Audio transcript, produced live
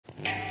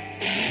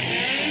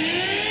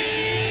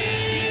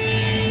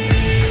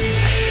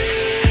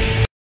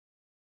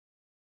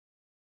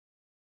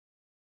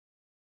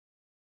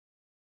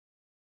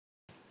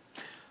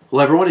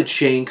Hello everyone, it's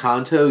Shane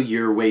Kanto,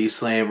 your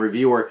Wasteland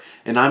reviewer,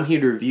 and I'm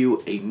here to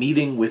review A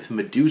Meeting with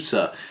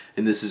Medusa,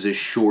 and this is a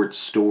short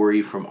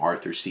story from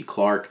Arthur C.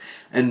 Clarke,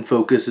 and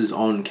focuses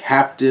on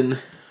Captain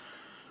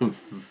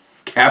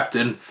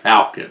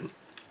Falcon.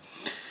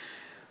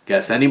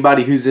 Guess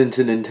anybody who's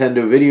into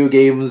Nintendo video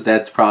games,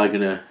 that's probably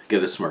gonna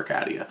get a smirk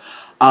out of you.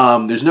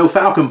 There's no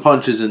Falcon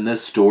punches in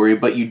this story,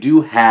 but you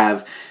do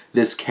have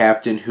this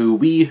captain who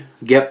we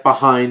get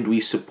behind, we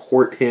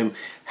support him,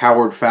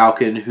 Howard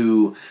Falcon,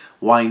 who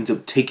winds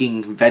up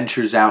taking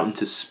ventures out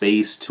into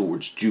space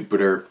towards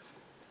Jupiter.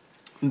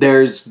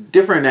 There's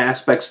different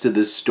aspects to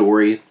this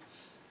story,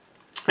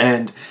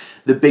 and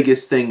the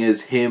biggest thing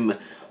is him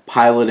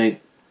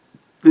piloting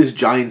this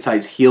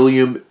giant-sized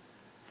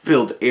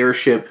helium-filled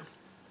airship,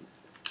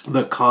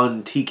 the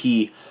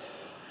Kon-Tiki,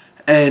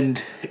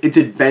 and it's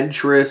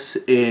adventurous.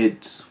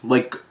 It's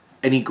like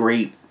any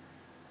great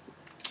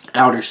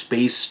outer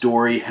space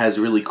story, has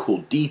really cool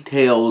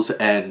details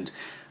and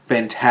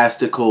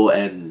fantastical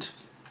and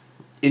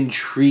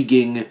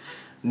intriguing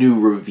new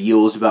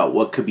reveals about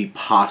what could be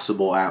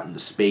possible out in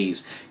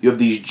space. You have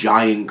these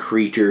giant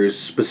creatures,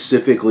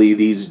 specifically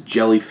these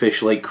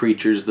jellyfish-like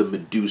creatures, the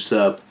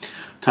Medusa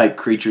type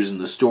creatures in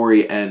the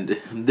story,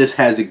 and this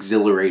has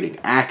exhilarating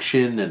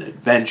action and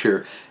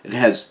adventure. It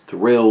has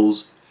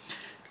thrills.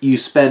 You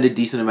spend a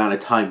decent amount of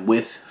time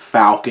with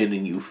Falcon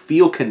and you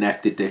feel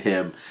connected to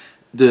him.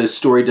 The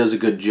story does a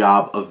good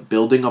job of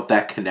building up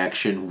that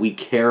connection. We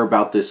care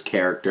about this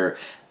character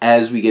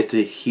as we get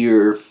to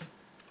hear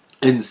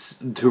and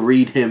to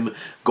read him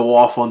go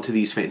off onto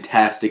these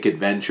fantastic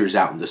adventures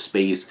out into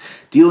space,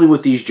 dealing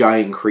with these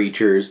giant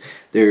creatures.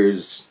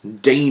 There's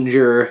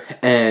danger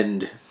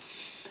and,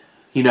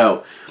 you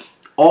know,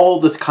 all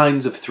the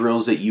kinds of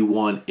thrills that you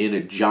want in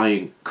a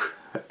giant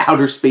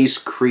outer space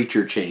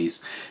creature chase.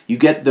 You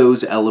get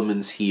those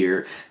elements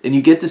here, and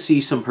you get to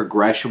see some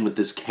progression with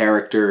this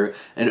character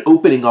and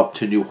opening up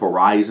to new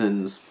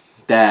horizons.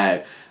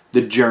 That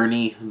the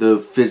journey, the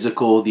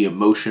physical, the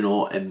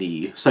emotional, and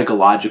the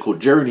psychological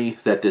journey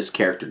that this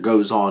character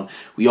goes on,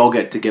 we all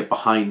get to get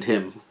behind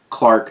him.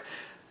 Clarke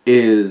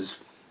is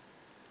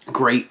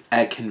great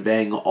at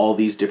conveying all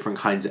these different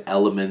kinds of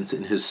elements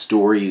in his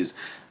stories,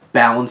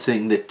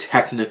 balancing the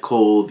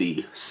technical,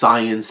 the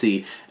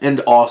sciencey, and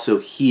also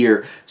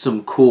here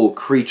some cool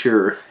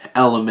creature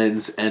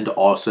elements and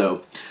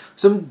also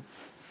some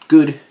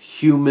good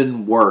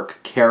human work,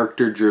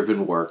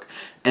 character-driven work.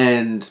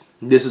 And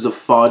this is a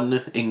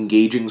fun,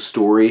 engaging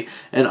story,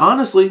 and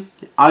honestly,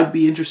 I'd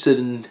be interested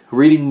in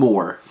reading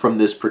more from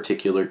this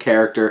particular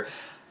character.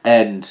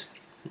 And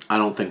I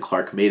don't think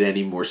Clarke made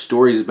any more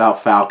stories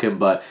about Falcon,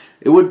 but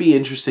it would be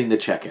interesting to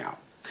check out.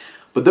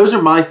 But those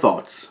are my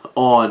thoughts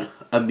on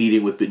A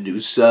Meeting with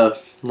Medusa.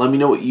 Let me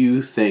know what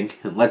you think,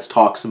 and let's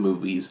talk some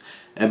movies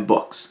and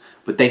books.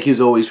 But thank you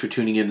as always for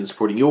tuning in and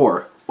supporting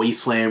your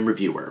Wasteland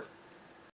reviewer.